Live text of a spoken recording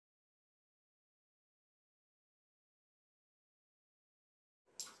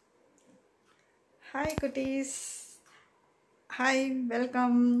Hi குட்டீஸ். Hi,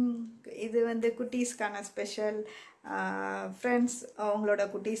 welcome. இது வந்து குட்டீஸ்க்கான ஸ்பெஷல். ஃப்ரெண்ட்ஸ், உங்களோட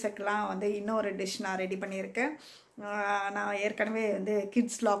குட்டீஸுக்கெல்லாம் வந்து இன்னொரு டிஷ் நான் ரெடி பண்ணியிருக்கேன். நான் ஏற்கனவே வந்து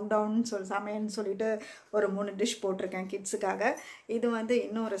கிட்ஸ் லாக்டவுன் சமையல்னு சொல்லிட்டு ஒரு 3 டிஷ் போட்டிருக்கேன் கிட்ஸுக்காக. இது வந்து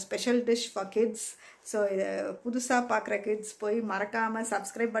இன்னொரு special dish for kids. So இதை புதுசாக பார்க்குற கிட்ஸ் போய் மறக்காமல்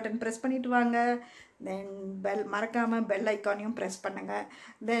சப்ஸ்கிரைப் பட்டன் ப்ரெஸ் பண்ணிவிட்டு வாங்க. தென் மறக்காமல் பெல் ஐக்கானையும் ப்ரெஸ் பண்ணுங்கள்.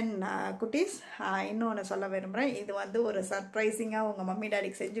 தென் குட்டீஸ், இன்னொன்று சொல்ல விரும்புகிறேன். இது வந்து ஒரு சர்ப்ரைசிங்காக உங்கள் மம்மி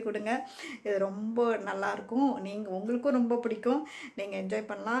டாடிக்கு செஞ்சு கொடுங்க. இது ரொம்ப நல்லாயிருக்கும். உங்களுக்கும் ரொம்ப பிடிக்கும். நீங்கள் என்ஜாய்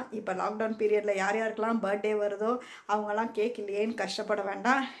பண்ணலாம். இப்போ லாக்டவுன் பீரியடில் யார் யாருக்கெல்லாம் பர்த்டே வருதோ அவங்கெல்லாம் கேக் இல்லையேன்னு கஷ்டப்பட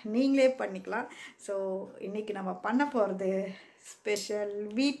வேண்டாம், நீங்களே பண்ணிக்கலாம். ஸோ இன்றைக்கி நம்ம பண்ண போகிறது ஸ்பெஷல்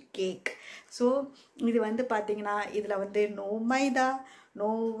வீட் கேக். ஸோ இது வந்து பார்த்திங்கன்னா இதில் வந்து no maida, no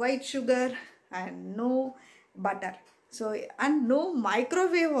white sugar and no butter, so and no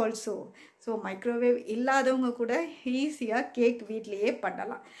microwave also. So microwave இல்லாதவங்க கூட ஈஸியாக கேக் வீட்லேயே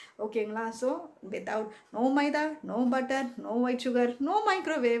பண்ணலாம். ஓகேங்களா? ஸோ வித்தவுட் நோ மைதா, no butter, no white sugar, no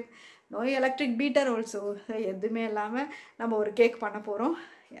microwave, no electric Peter also, எதுவுமே இல்லாமல் நம்ம ஒரு கேக் பண்ண போகிறோம்.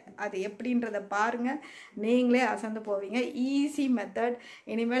 அது எப்படின்றத பாருங்கள், நீங்களே அசந்து போவீங்க. Easy method.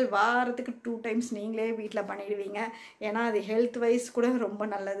 இனிமேல் வாரத்துக்கு 2 டைம்ஸ் நீங்களே வீட்டில் பண்ணிடுவீங்க. ஏன்னா அது ஹெல்த் வைஸ் கூட ரொம்ப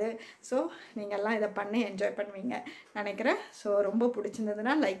நல்லது. ஸோ நீங்கள்லாம் இதை பண்ணி என்ஜாய் பண்ணுவீங்க நினைக்கிறேன். ஸோ ரொம்ப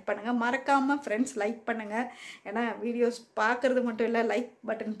பிடிச்சிருந்ததுன்னா லைக் பண்ணுங்கள். மறக்காமல் ஃப்ரெண்ட்ஸ் லைக் பண்ணுங்கள். ஏன்னா வீடியோஸ் பார்க்குறது மட்டும் இல்லை, லைக்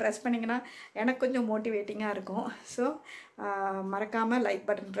பட்டன் ப்ரெஸ் பண்ணிங்கன்னா எனக்கு கொஞ்சம் மோட்டிவேட்டிங்காக இருக்கும். ஸோ மறக்காமல் லைக்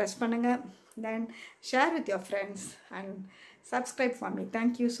பட்டன் ப்ரெஸ் பண்ணுங்கள். தென் share with your friends and subscribe for me.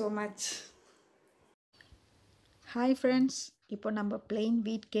 Thank you so much. Hi friends, இப்போ நம்ம plain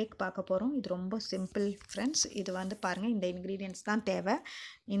wheat கேக் பார்க்க போகிறோம். இது ரொம்ப சிம்பிள் ஃப்ரெண்ட்ஸ். இது வந்து பாருங்கள், இந்த இன்க்ரீடியன்ட்ஸ் தான் தேவை.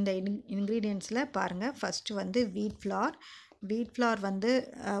 இந்த இன்க்ரீடியன்ட்ஸில் பாருங்கள், ஃபஸ்ட்டு வந்து வீட் ஃப்ளார் வந்து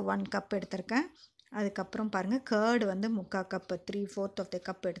 1 கப் எடுத்திருக்கேன். அதுக்கப்புறம் பாருங்கள், கர்டு வந்து 3/4 கப்பு, 3/4 ஆஃப் த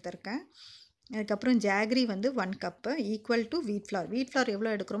கப் எடுத்திருக்கேன். அதுக்கப்புறம் ஜாகரி வந்து 1 கப்பு ஈக்குவல் டு வீட் ஃப்ளார் எவ்வளோ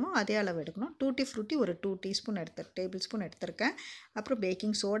எடுக்கிறோமோ அதே அளவு எடுக்கணும். டூட்டி ஃப்ரூட்டி ஒரு 2 டேபிள் ஸ்பூன் எடுத்திருக்கேன். அப்புறம்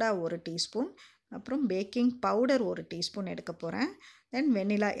பேக்கிங் சோடா 1 டீஸ்பூன், அப்புறம் பேக்கிங் பவுடர் 1 டீஸ்பூன் எடுக்க போகிறேன். தென்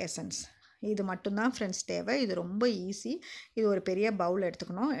வெண்ணிலா எசன்ஸ். இது மட்டும்தான் ஃப்ரெண்ட்ஸ் தேவை. இது ரொம்ப ஈஸி. இது ஒரு பெரிய பவுல்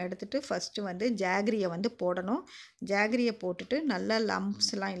எடுத்துக்கணும். எடுத்துகிட்டு ஃபஸ்ட்டு வந்து ஜாகரியை வந்து போடணும். ஜாகரியை போட்டுட்டு நல்லா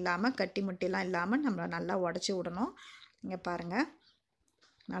லம்ப்ஸ்லாம் இல்லாமல், கட்டி முட்டிலாம் இல்லாமல் நம்ம நல்லா உடச்சி விடணும். இங்கே பாருங்கள்,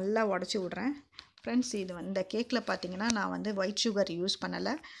 நல்லா உடச்சி விட்றேன் ஃப்ரெண்ட்ஸ். இது வந்து இந்த கேக்கில் பார்த்தீங்கன்னா நான் வந்து ஒயிட் சுகர் யூஸ்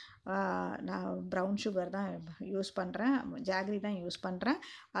பண்ணலை, நான் ப்ரௌன் சுகர் தான் யூஸ் பண்ணுறேன், ஜாகரி தான் யூஸ் பண்ணுறேன்.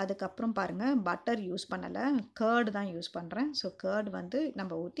 அதுக்கப்புறம் பாருங்கள், பட்டர் யூஸ் பண்ணலை, கர்டு தான் யூஸ் பண்ணுறேன். ஸோ கர்டு வந்து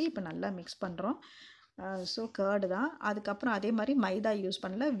நம்ம ஊற்றி இப்போ நல்லா மிக்ஸ் பண்ணுறோம். ஸோ கர்டு தான். அதுக்கப்புறம் அதே மாதிரி மைதா யூஸ்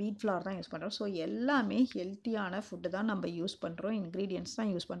பண்ணல, வீட் ஃப்ளார் தான் யூஸ் பண்ணுறோம். ஸோ எல்லாமே ஹெல்த்தியான ஃபுட்டு தான் நம்ம யூஸ் பண்ணுறோம், இன்க்ரீடியன்ட்ஸ்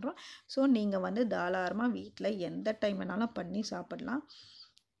தான் யூஸ் பண்ணுறோம். ஸோ நீங்கள் வந்து தாராளமாக வீட்டில் எந்த டைம் வேணாலும் பண்ணி சாப்பிடலாம்.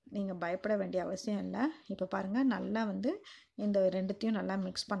 நீங்கள் பயப்பட வேண்டிய அவசியம் இல்லை. இப்போ பாருங்கள், நல்லா வந்து இந்த ரெண்டுத்தையும் நல்லா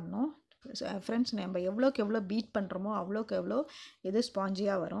மிக்ஸ் பண்ணணும் ஃப்ரெண்ட்ஸ். நம்ம எவ்வளோக்கு எவ்வளோ பீட் பண்ணுறோமோ அவ்வளோக்கு எவ்வளோ இது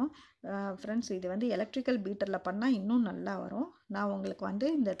ஸ்பாஞ்சியாக வரும் ஃப்ரெண்ட்ஸ். இது வந்து எலக்ட்ரிக்கல் பீட்டரில் பண்ணால் இன்னும் நல்லா வரும். நான் உங்களுக்கு வந்து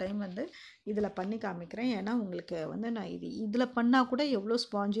இந்த டைம் வந்து இதில் பண்ணி காமிக்கிறேன். ஏன்னா உங்களுக்கு வந்து நான் இதில் பண்ணால் கூட எவ்வளோ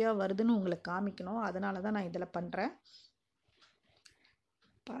ஸ்பாஞ்சியாக வருதுன்னு உங்களுக்கு காமிக்கணும். அதனால தான் நான் இதில் பண்ணுறேன்.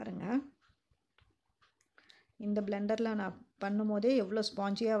 பாருங்கள், இந்த பிளெண்டரில் நான் பண்ணும்போதே எவ்வளோ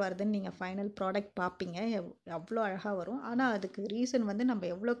ஸ்பாஞ்சியாக வருதுன்னு நீங்கள் ஃபைனல் ப்ராடக்ட் பார்ப்பீங்க. அவ்வளோ அழகாக வரும். ஆனால் அதுக்கு ரீசன் வந்து நம்ம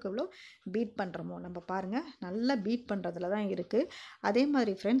எவ்வளோக்கு எவ்வளோ பீட் பண்ணுறோமோ. நம்ம பாருங்கள், நல்லா பீட் பண்ணுறதுல தான் இருக்குது. அதே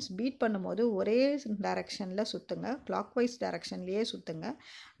மாதிரி ஃப்ரெண்ட்ஸ், பீட் பண்ணும்போது ஒரே டைரெக்ஷனில் சுற்றுங்க, கிளாக் வைஸ் டைரெக்ஷன்லேயே சுற்றுங்க.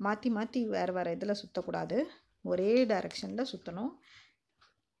 மாற்றி மாற்றி வேறு இதில் சுற்றக்கூடாது, ஒரே டைரெக்ஷனில் சுற்றணும்.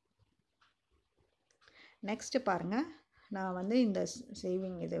 நெக்ஸ்ட்டு பாருங்கள், நான் வந்து இந்த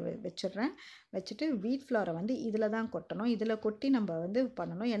சேவிங் இதை வச்சுட்டு வீட் ஃப்ளாரை வந்து இதில் தான் கொட்டணும். இதில் கொட்டி நம்ம வந்து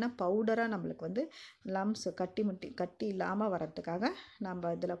பண்ணணும். ஏன்னா பவுடராக நம்மளுக்கு வந்து லம்ஸ் கட்டி இல்லாமல் வர்றதுக்காக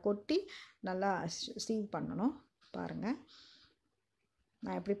நம்ம இதில் கொட்டி நல்லா சீவ் பண்ணணும். பாருங்கள்,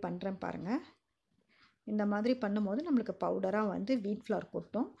 நான் எப்படி பண்ணுறேன் பாருங்கள். இந்த மாதிரி பண்ணும்போது நம்மளுக்கு பவுடராக வந்து வீட் ஃப்ளார்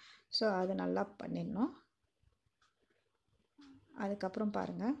கொட்டும். ஸோ அது நல்லா பண்ணிடணும். அதுக்கப்புறம்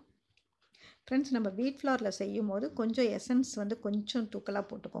பாருங்கள் ஃப்ரெண்ட்ஸ், நம்ம வீட் ஃப்ளாரில் செய்யும் போது கொஞ்சம் எசன்ஸ் வந்து கொஞ்சம் தூக்கலாக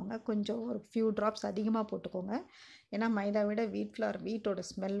போட்டுக்கோங்க, கொஞ்சம் ஒரு ஃபியூ ட்ராப்ஸ் அதிகமாக போட்டுக்கோங்க. ஏன்னா மைதா விட வீட்டோட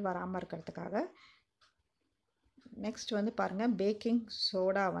ஸ்மெல் வராமல் இருக்கிறதுக்காக. நெக்ஸ்ட் வந்து பாருங்கள், பேக்கிங்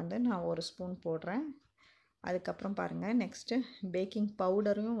சோடா வந்து நான் 1 ஸ்பூன் போடுறேன். அதுக்கப்புறம் பாருங்கள், நெக்ஸ்ட்டு பேக்கிங்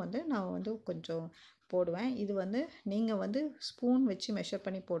பவுடரையும் வந்து நான் வந்து கொஞ்சம் போடுவேன். இது வந்து நீங்கள் வந்து ஸ்பூன் வச்சு மெஷர்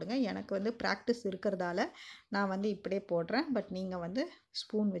பண்ணி போடுங்க. எனக்கு வந்து ப்ராக்டிஸ் இருக்கிறதால நான் வந்து இப்படியே போடுறேன். பட் நீங்கள் வந்து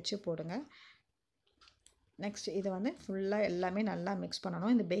ஸ்பூன் வச்சு போடுங்க. நெக்ஸ்ட் இதை வந்து ஃபுல்லாக எல்லாமே நல்லா மிக்ஸ்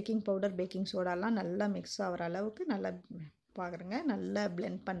பண்ணணும். இந்த பேக்கிங் பவுடர் பேக்கிங் சோடாலாம் நல்லா மிக்ஸ் ஆகிற அளவுக்கு நல்லா பார்க்குறேங்க, நல்லா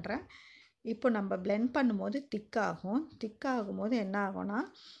பிளெண்ட் பண்ணுறேன். இப்போ நம்ம பிளெண்ட் பண்ணும்போது திக்காகும்போது என்ன ஆகும்னா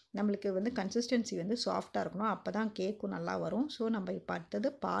நம்மளுக்கு வந்து கன்சிஸ்டன்சி வந்து சாஃப்டாக இருக்கணும். அப்போ தான் கேக்கும் நல்லா வரும். ஸோ நம்ம இப்போ அடுத்தது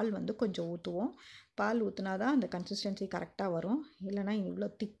பால் வந்து கொஞ்சம் ஊற்றுவோம். பால் ஊற்றினா தான் அந்த கன்சிஸ்டன்சி கரெக்டாக வரும். இல்லைனா இவ்வளோ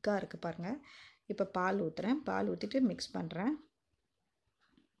திக்காக இருக்குது பாருங்கள். இப்போ பால் ஊற்றுறேன். பால் ஊற்றிட்டு மிக்ஸ் பண்ணுறேன்.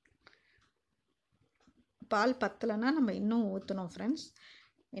 பால் பத்தலைன்னா நம்ம இன்னும் ஊற்றணும் ஃப்ரெண்ட்ஸ்.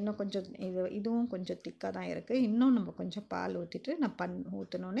 இன்னும் கொஞ்சம் இதுவும் கொஞ்சம் திக்காக தான் இருக்குது. இன்னும் நம்ம கொஞ்சம் பால் ஊற்றிட்டு நான்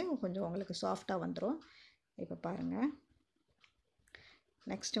ஊற்றினோன்னே கொஞ்சம் உங்களுக்கு சாஃப்டாக வந்துடும். இப்போ பாருங்கள்.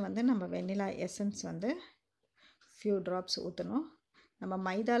 நெக்ஸ்ட்டு வந்து நம்ம வெண்ணிலா எசன்ஸ் வந்து ஃபியூ ட்ராப்ஸ் ஊற்றணும். நம்ம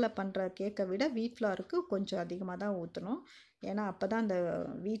மைதாவில் பண்ணுற கேக்கை விட வீட் ஃப்ளாருக்கு கொஞ்சம் அதிகமாக தான் ஊற்றணும். ஏன்னா அப்போ தான் அந்த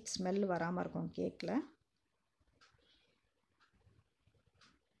வீட் ஸ்மெல் வராமல் இருக்கும் கேக்கில்.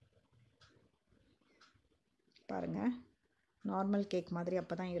 பாருங்கள், நார்மல் கேக் மாதிரி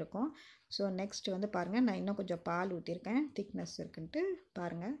அப்போ தான் இருக்கும். ஸோ நெக்ஸ்ட் வந்து பாருங்கள், நான் இன்னும் கொஞ்சம் பால் ஊற்றிருக்கேன், திக்னஸ் இருக்குன்ட்டு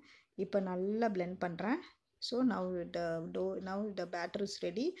பாருங்கள். இப்போ நல்லா பிளெண்ட் பண்ணுறேன். So now the batter is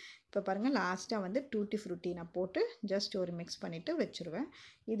ready. இப்போ பாருங்கள், லாஸ்ட்டாக வந்து டூட்டி ஃப்ரூட்டி நான் போட்டு ஜஸ்ட் ஒரு மிக்ஸ் பண்ணிவிட்டு வச்சுருவேன்.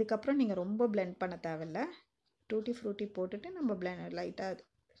 இதுக்கப்புறம் நீங்கள் ரொம்ப பிளெண்ட் பண்ண தேவையில்லை. டூட்டி ஃப்ரூட்டி போட்டுட்டு நம்ம லைட்டாக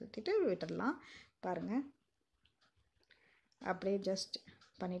சுற்றிட்டு விட்டுடலாம். பாருங்கள், அப்படியே ஜஸ்ட்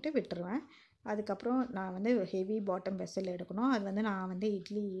பண்ணிவிட்டு விட்டுருவேன். அதுக்கப்புறம் நான் வந்து ஹெவி பாட்டம் வெசல் எடுக்கணும். அது வந்து நான் வந்து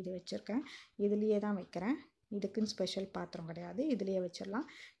இட்லி இது வச்சுருக்கேன், இதுலேயே தான் வைக்கிறேன். இதுக்குன்னு ஸ்பெஷல் பாத்திரம் கிடையாது, இதுலேயே வச்சிடலாம்.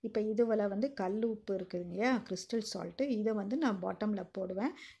 இப்போ இதுவில் வந்து கல் உப்பு இருக்குது இல்லையா, கிறிஸ்டல் சால்ட்டு, இதை வந்து நான் பாட்டமில்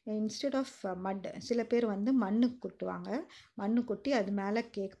போடுவேன். இன்ஸ்டெட் ஆஃப் மட், சில பேர் வந்து மண் கொட்டுவாங்க. மண் கொட்டி அது மேலே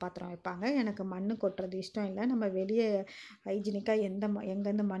கேக் பாத்திரம் வைப்பாங்க. எனக்கு மண் கொட்டுறது இஷ்டம் இல்லை. நம்ம வெளியே ஹைஜீனிக்காக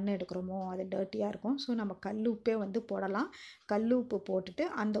எங்கேருந்து மண் எடுக்கிறோமோ அது டர்ட்டியாக இருக்கும். ஸோ நம்ம கல் உப்பே வந்து போடலாம். கல் உப்பு போட்டுட்டு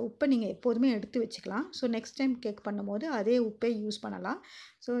அந்த உப்பை நீங்கள் எப்போதுமே எடுத்து வச்சுக்கலாம். ஸோ நெக்ஸ்ட் டைம் கேக் பண்ணும்போது அதே உப்பை யூஸ் பண்ணலாம்.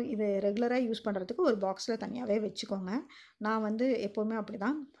 ஸோ இது ரெகுலராக யூஸ் பண்ணுறதுக்கு ஒரு பாக்ஸில் தனியாகவே வச்சுக்கோங்க. நான் வந்து எப்போவுமே அப்படி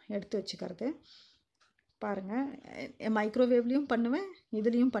தான் எடுத்து வச்சுக்கிறது. பாருங்கள், மைக்ரோவேவ்லேயும் பண்ணுவேன்,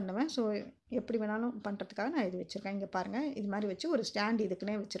 இதுலேயும் பண்ணுவேன். ஸோ எப்படி வேணாலும் பண்ணுறதுக்காக நான் இது வச்சுருக்கேன். இங்கே பாருங்கள், இது மாதிரி வச்சு ஒரு ஸ்டாண்ட்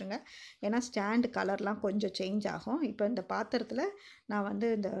இதுக்குன்னே வச்சுருங்க. ஏன்னா ஸ்டாண்டு கலர்லாம் கொஞ்சம் சேஞ்ச் ஆகும். இப்போ இந்த பாத்திரத்தில் நான் வந்து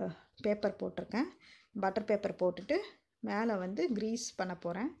இந்த பேப்பர் போட்டிருக்கேன், பட்டர் பேப்பர் போட்டுட்டு மேலே வந்து க்ரீஸ் பண்ண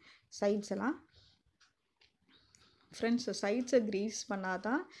போகிறேன் சைட்ஸ் எல்லாம். ஃப்ரெண்ட்ஸ், சைட்ஸை க்ரீஸ் பண்ணால்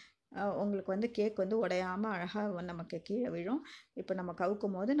தான் உங்களுக்கு வந்து கேக் வந்து உடையாமல் அழகாக நமக்கு கீழே விழும். இப்போ நம்ம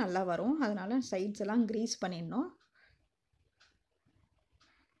கவுக்கும் போது நல்லா வரும். அதனால் சைட்ஸ் எல்லாம் க்ரீஸ் பண்ணிடணும்.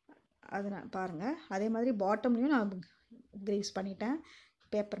 அதனால் பாருங்கள், அதே மாதிரி பாட்டம்லேயும் நான் க்ரீஸ் பண்ணிட்டேன்,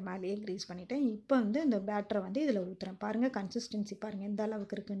 பேப்பர் மேலேயே க்ரீஸ் பண்ணிட்டேன். இப்போ வந்து இந்த பேட்டரை வந்து இதில் ஊற்றுறேன். பாருங்கள், கன்சிஸ்டன்சி பாருங்கள் எந்த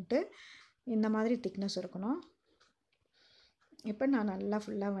அளவுக்கு இருக்குன்ட்டு. இந்த மாதிரி திக்னஸ் இருக்கணும். இப்போ நான் நல்லா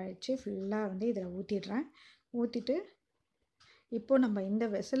ஃபுல்லாக வச்சு ஃபுல்லாக வந்து இதில் ஊற்றிடுறேன். ஊற்றிட்டு இப்போது நம்ம இந்த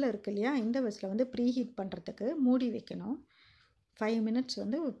வெசல் இருக்கு இல்லையா, இந்த வெசலை வந்து ப்ரீ ஹீட் பண்ணுறதுக்கு மூடி வைக்கணும். 5 மினிட்ஸ்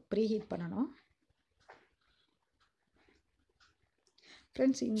வந்து ப்ரீ ஹீட் பண்ணணும்.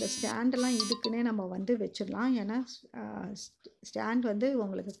 ஃப்ரெண்ட்ஸ், இந்த ஸ்டாண்டெல்லாம் இதுக்குன்னே நம்ம வந்து வச்சிடலாம். ஏன்னா ஸ்டாண்ட் வந்து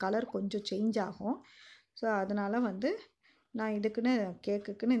உங்களுக்கு கலர் கொஞ்சம் சேஞ்ச் ஆகும். ஸோ அதனால் வந்து நான் இதுக்குன்னு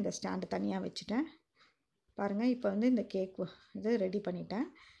கேக்குக்குன்னு இந்த ஸ்டாண்டு தனியாக வச்சுட்டேன். பாருங்கள், இப்போ வந்து இந்த கேக் இது ரெடி பண்ணிட்டேன்.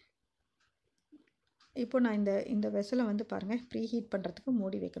 இப்போ நான் இந்த வெசலை வந்து பாருங்கள் ப்ரீ ஹீட் பண்ணுறதுக்கு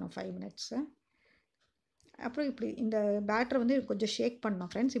மூடி வைக்கணும் 5 மினிட்ஸு. அப்புறம் இப்படி இந்த பேட்டரை வந்து கொஞ்சம் ஷேக் பண்ணணும்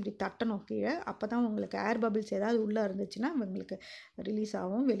ஃப்ரெண்ட்ஸ். இப்படி தட்டணும் கீழே. அப்போ தான் உங்களுக்கு ஏர் பபிள்ஸ் ஏதாவது உள்ளே இருந்துச்சுன்னா உங்களுக்கு ரிலீஸ்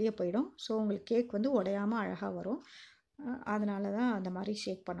ஆகும், வெளியே போயிடும். ஸோ உங்களுக்கு கேக் வந்து உடையாமல் அழகாக வரும். அதனால தான் அந்த மாதிரி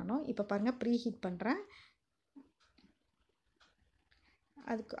ஷேக் பண்ணணும். இப்போ பாருங்கள், ப்ரீ ஹீட் பண்ணுறேன்.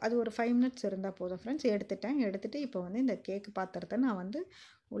 அது ஒரு 5 மினிட்ஸ் இருந்தால் போதும் ஃப்ரெண்ட்ஸ். எடுத்துகிட்டு இப்போ வந்து இந்த கேக்கு பாத்திரத்தை நான் வந்து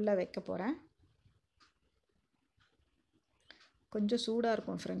உள்ளே வைக்க போகிறேன். கொஞ்சம் சூடாக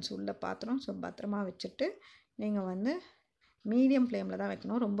இருக்கும் ஃப்ரெண்ட்ஸ் உள்ள பாத்திரம். ஸோ பத்திரமா வச்சுட்டு நீங்கள் வந்து மீடியம் ஃப்ளேமில் தான்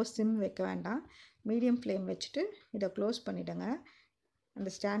வைக்கணும், ரொம்ப சிம் வைக்க வேண்டாம். மீடியம் ஃப்ளேம் வச்சுட்டு இதை க்ளோஸ் பண்ணிவிடுங்க.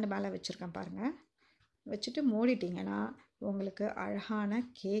 அந்த ஸ்டாண்டு மேலே வச்சுருக்கேன் பாருங்கள். வச்சுட்டு மூடிட்டிங்கன்னா உங்களுக்கு அழகான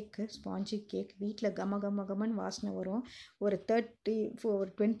கேக்கு, ஸ்பாஞ்சி கேக் வீட்டில் கமன்னு வாசனை வரும். ஒரு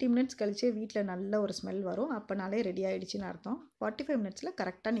 20 மினிட்ஸ் கழிச்சு வீட்டில் நல்ல ஒரு ஸ்மெல் வரும். அப்போனாலே ரெடி ஆகிடுச்சின்னு அர்த்தம். 45 மினிட்ஸில்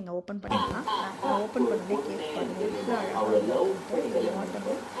கரெக்டாக நீங்கள் ஓப்பன் பண்ணிக்கலாம். ஓப்பன் பண்ணி கேக் பாருங்கள் எவ்வளோ அழகாக கேக்கு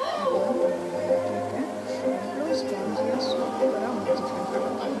எவ்வளோ ஸ்பாஞ்சியாக சூப்பராக முடிச்சுருக்கேன்.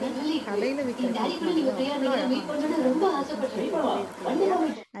 கடையில் விற்கிற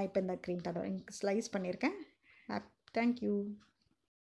நான் இப்போ இந்த க்ரீம் தடவை ஸ்லைஸ் பண்ணியிருக்கேன். தேங்க்யூ.